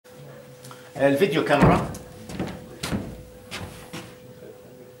الفيديو كاميرا.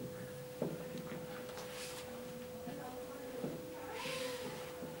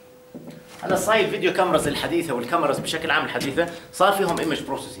 هلا صاير الفيديو كاميراز الحديثه والكاميراز بشكل عام الحديثه صار فيهم ايمج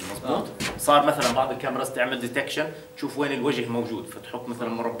بروسيسنج مضبوط. صار مثلا بعض الكاميراز تعمل ديتكشن، تشوف وين الوجه موجود، فتحط مثلا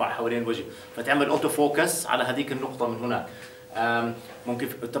مربع حوالين الوجه فتعمل اوتو فوكس على هذيك النقطه من هناك. ممكن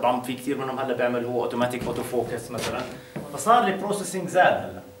طبعا في كثير منهم هلا بيعمل هو اوتوماتيك اوتو فوكس مثلا، فصار البروسيسنج زاد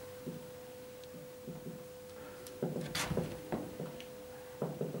هلا.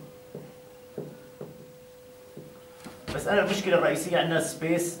 بس انا المشكله الرئيسيه عندنا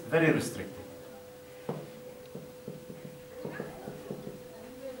سبيس فيري ريستريكتد.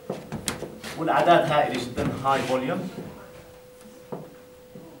 والاعداد هائله جدا، هاي فوليوم.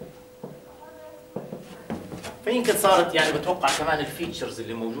 فيمكن صارت يعني بتوقع كمان الفيتشرز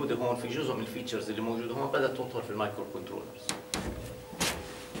اللي موجوده هون، في جزء من الفيتشرز اللي موجوده هون بدات تظهر في المايكرو كنترولرز.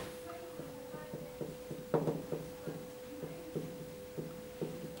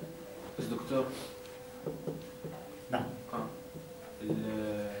 بس دكتور نعم.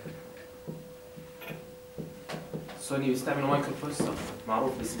 سوني بيستعملوا مايكرو بروسيسور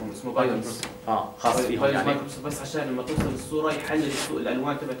معروف اسمه بايونز. خاص فيهم يعني مايكرو بروسيسور بس عشان لما توصل الصوره يحلل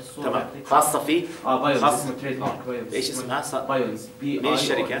الالوان تبعت الصوره. تمام. خاصه فيه بايونز اسمه تريد مارك بايونز. ايش اسمها؟ بايونز من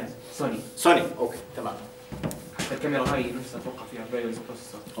الشركه؟ سوني. اوكي تمام. حتى الكاميرا هاي نفسها اتوقع فيها بايونز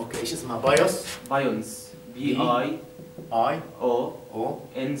بروسيسور. اوكي ايش اسمها؟ بايونز BIONZ.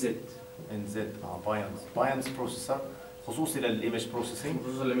 بايونز بروسيسور خصوصي للايمج بروسيسنج.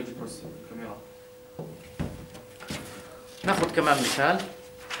 خصوصا للايمج بروسيسنج الكاميرا. ناخذ كمان مثال.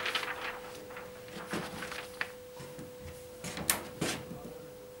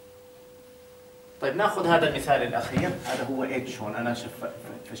 طيب ناخذ هذا المثال الاخير، هذا هو اتش. هون انا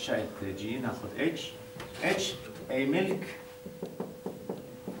فشيت جي، ناخذ اتش اي ميلك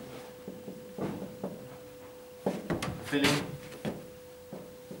فيلم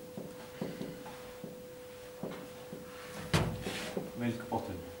ميلك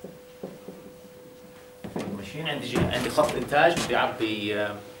بوتل. ماشيين عندي خط انتاج بدي اعبي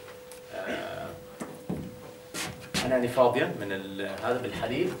اناني فاضيه من هذا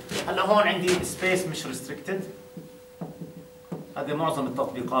بالحليب. هلا هون عندي سبيس مش ريستريكتد. هذه معظم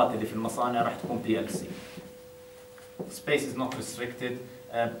التطبيقات اللي في المصانع راح تكون PLC. Space is not restricted.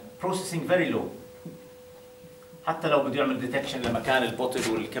 Processing very low. حتى لو بده يعمل ديتكشن لمكان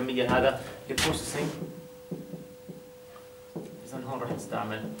البوتل والكميه هذا البروسيسنج. اذا هون راح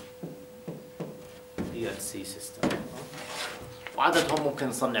نستعمل PLC سيستم. وعددهم ممكن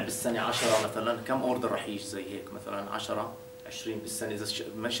نصنع بالسنه 10 مثلا. كم اوردر راح يجي زي هيك مثلا 10 20 بالسنه.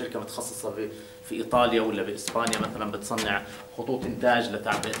 اذا شركه متخصصه في ايطاليا ولا باسبانيا مثلا بتصنع خطوط انتاج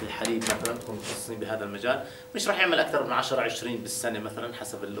لتعبئه الحليب مثلا، تكون متخصصين بهذا المجال، مش راح يعمل اكثر من 10 20 بالسنه مثلا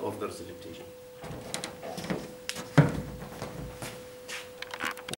حسب الاوردرز اللي بتيجي.